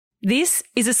This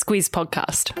is a Squiz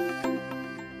podcast.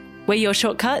 We're your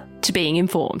shortcut to being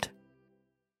informed.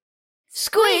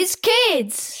 Squiz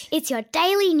Kids! It's your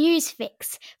daily news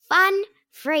fix. Fun,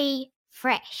 free,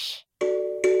 fresh.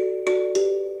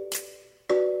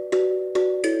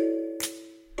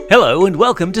 Hello and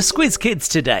welcome to Squiz Kids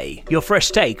Today, your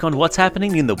fresh take on what's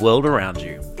happening in the world around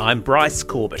you. I'm Bryce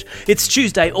Corbett. It's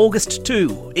Tuesday, August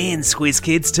 2. In Squiz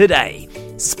Kids Today,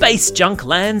 space junk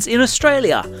lands in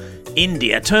Australia.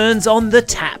 India turns on the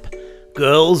tap.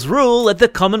 Girls rule at the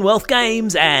Commonwealth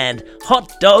Games, and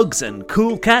hot dogs and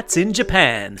cool cats in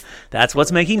Japan. That's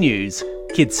what's making news,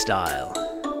 kids style.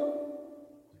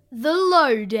 The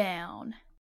Lowdown.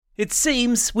 It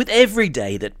seems with every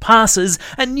day that passes,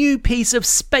 a new piece of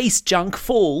space junk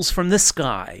falls from the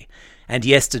sky. And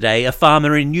yesterday, a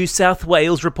farmer in New South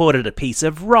Wales reported a piece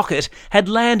of rocket had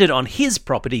landed on his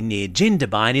property near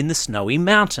Jindabyne in the Snowy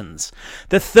Mountains.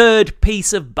 The third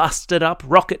piece of busted-up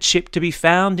rocket ship to be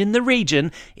found in the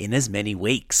region in as many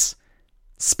weeks.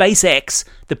 SpaceX,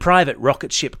 the private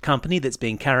rocket ship company that's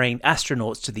been carrying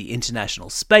astronauts to the International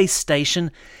Space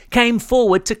Station, came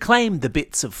forward to claim the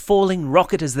bits of falling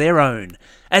rocket as their own,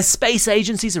 as space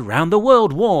agencies around the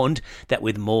world warned that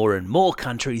with more and more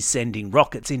countries sending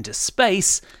rockets into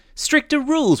space, stricter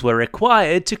rules were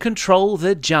required to control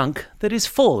the junk that is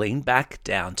falling back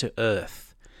down to Earth.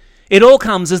 It all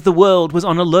comes as the world was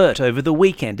on alert over the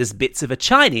weekend as bits of a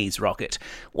Chinese rocket,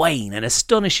 weighing an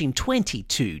astonishing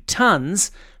 22 tons,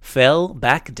 fell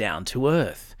back down to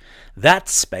Earth. That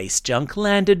space junk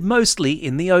landed mostly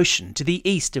in the ocean to the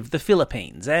east of the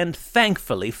Philippines and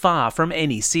thankfully far from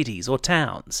any cities or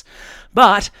towns.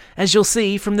 But, as you'll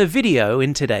see from the video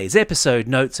in today's episode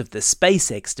notes of the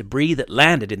SpaceX debris that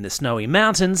landed in the Snowy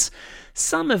Mountains,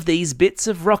 some of these bits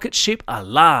of rocket ship are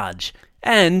large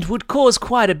and would cause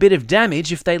quite a bit of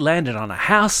damage if they landed on a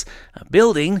house, a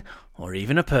building, or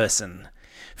even a person.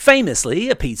 Famously,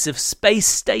 a piece of space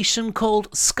station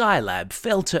called Skylab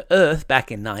fell to Earth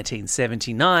back in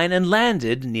 1979 and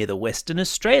landed near the Western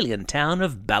Australian town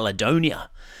of Balladonia.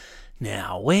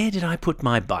 Now, where did I put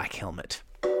my bike helmet?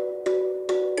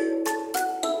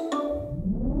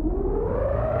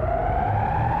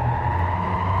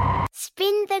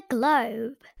 Spin the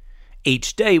globe.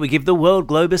 Each day we give the world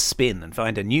globe a spin and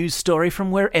find a news story from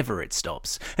wherever it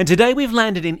stops. And today we've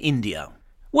landed in India,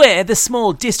 where the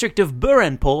small district of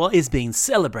Burhanpur is being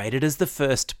celebrated as the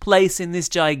first place in this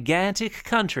gigantic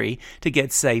country to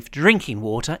get safe drinking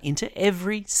water into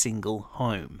every single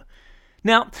home.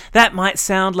 Now, that might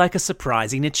sound like a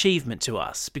surprising achievement to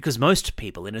us, because most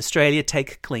people in Australia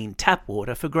take clean tap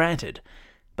water for granted.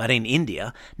 But in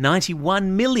India,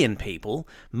 91 million people,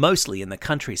 mostly in the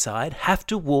countryside, have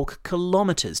to walk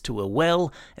kilometres to a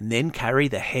well and then carry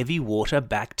the heavy water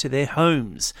back to their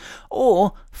homes,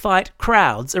 or fight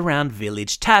crowds around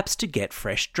village taps to get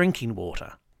fresh drinking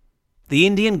water. The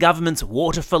Indian government's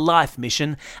Water for Life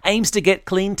mission aims to get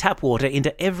clean tap water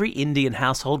into every Indian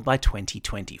household by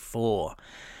 2024.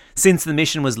 Since the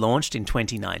mission was launched in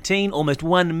 2019, almost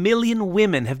 1 million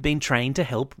women have been trained to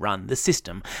help run the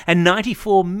system, and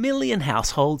 94 million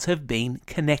households have been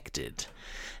connected.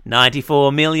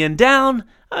 94 million down,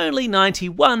 only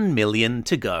 91 million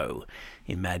to go.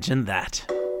 Imagine that.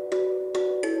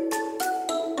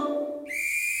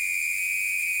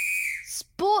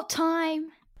 Sport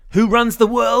time. Who runs the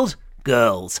world?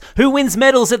 Girls. Who wins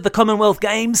medals at the Commonwealth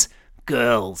Games?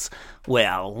 Girls.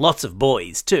 Well, lots of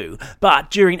boys too,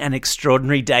 but during an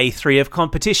extraordinary day 3 of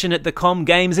competition at the Com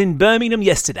Games in Birmingham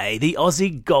yesterday, the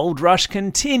Aussie gold rush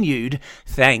continued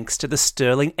thanks to the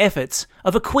sterling efforts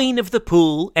of a queen of the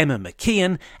pool, Emma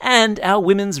McKeon, and our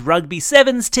women's rugby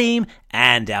sevens team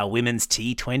and our women's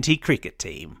T20 cricket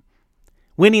team.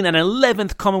 Winning an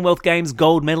 11th Commonwealth Games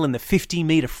gold medal in the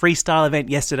 50-metre freestyle event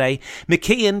yesterday,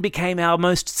 McKeon became our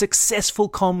most successful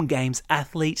Com Games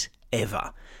athlete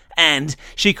ever. And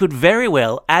she could very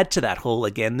well add to that haul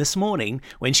again this morning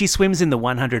when she swims in the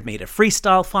 100-metre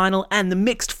freestyle final and the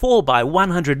mixed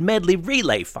 4x100 medley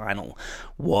relay final.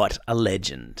 What a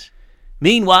legend.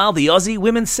 Meanwhile, the Aussie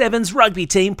Women's Sevens rugby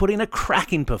team put in a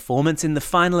cracking performance in the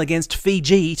final against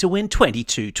Fiji to win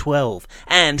 22-12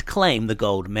 and claim the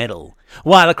gold medal.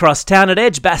 While across town at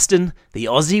Edgbaston, the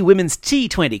Aussie Women's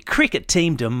T20 cricket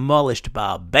team demolished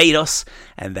Barbados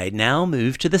and they now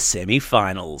move to the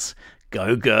semi-finals.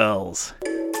 Go girls!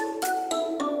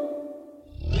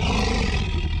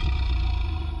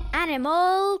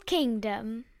 Animal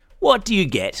Kingdom. What do you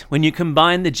get when you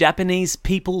combine the Japanese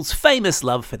people's famous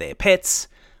love for their pets,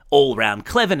 all-round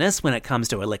cleverness when it comes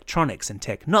to electronics and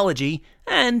technology,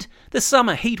 and the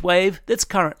summer heatwave that's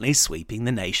currently sweeping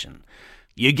the nation?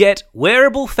 You get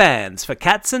wearable fans for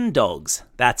cats and dogs,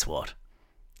 that's what.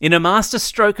 In a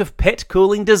masterstroke of pet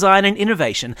cooling design and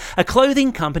innovation, a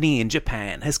clothing company in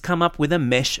Japan has come up with a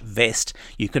mesh vest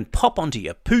you can pop onto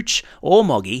your pooch or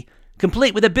moggy,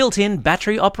 complete with a built-in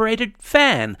battery-operated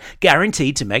fan,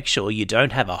 guaranteed to make sure you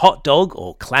don't have a hot dog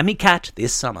or clammy cat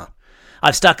this summer.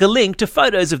 I've stuck a link to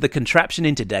photos of the contraption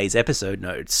in today's episode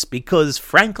notes, because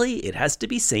frankly, it has to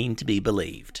be seen to be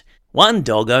believed. One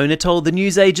dog owner told the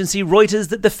news agency Reuters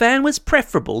that the fan was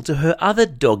preferable to her other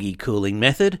doggy cooling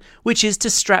method, which is to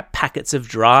strap packets of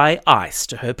dry ice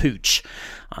to her pooch.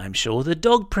 I'm sure the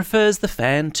dog prefers the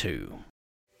fan too.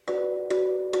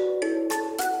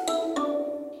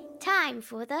 Time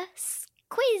for the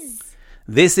quiz.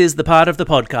 This is the part of the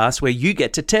podcast where you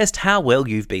get to test how well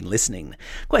you've been listening.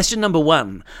 Question number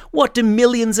 1. What do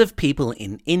millions of people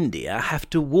in India have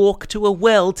to walk to a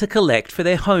well to collect for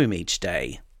their home each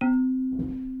day?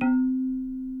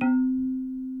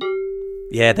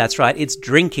 Yeah, that's right, it's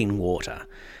drinking water.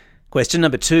 Question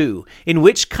number 2. In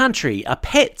which country are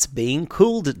pets being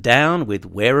cooled down with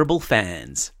wearable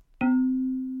fans?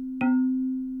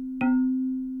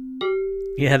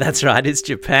 Yeah, that's right, it's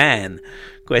Japan.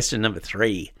 Question number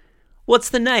 3. What's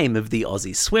the name of the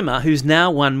Aussie swimmer who's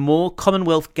now won more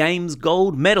Commonwealth Games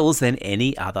gold medals than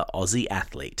any other Aussie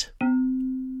athlete?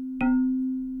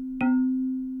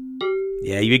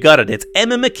 Yeah, you got it, it's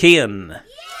Emma McKeon.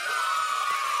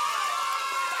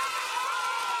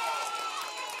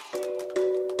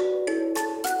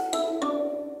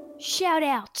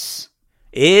 Shout-outs.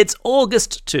 It's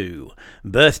August 2,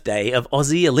 birthday of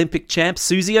Aussie Olympic champ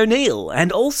Susie O'Neill,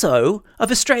 and also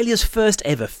of Australia's first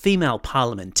ever female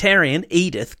parliamentarian,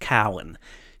 Edith Cowan.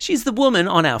 She's the woman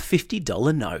on our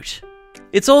 $50 note.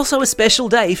 It's also a special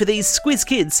day for these Squiz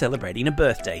kids celebrating a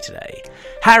birthday today.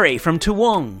 Harry from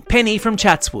Toowong, Penny from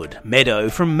Chatswood, Meadow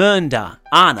from Mernda,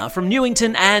 Anna from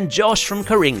Newington, and Josh from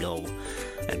Coringal.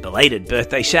 And belated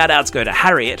birthday shout-outs go to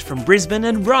Harriet from Brisbane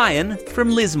and Ryan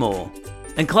from Lismore.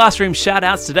 And classroom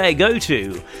shout-outs today go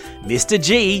to Mr.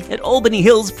 G at Albany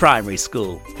Hills Primary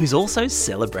School, who's also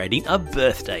celebrating a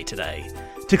birthday today.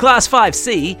 To Class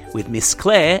 5C with Miss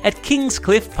Claire at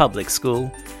Kingscliff Public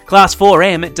School. Class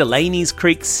 4M at Delaney's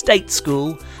Creek State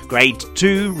School. Grade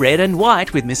 2 Red and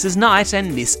White with Mrs. Knight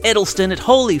and Miss Edelston at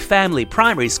Holy Family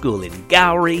Primary School in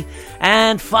Gowrie.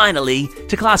 And finally,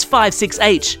 to Class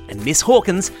 5-6H and Miss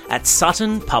Hawkins at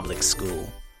Sutton Public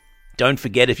School. Don't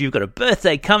forget, if you've got a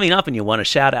birthday coming up and you want a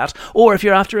shout-out, or if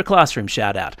you're after a classroom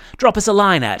shout-out, drop us a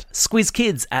line at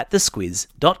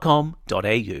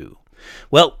squizkids@thesquiz.com.au.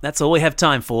 Well, that's all we have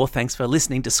time for. Thanks for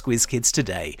listening to Squiz Kids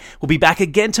today. We'll be back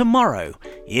again tomorrow.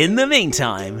 In the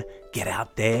meantime, get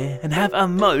out there and have a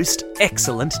most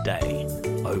excellent day.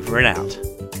 Over and out.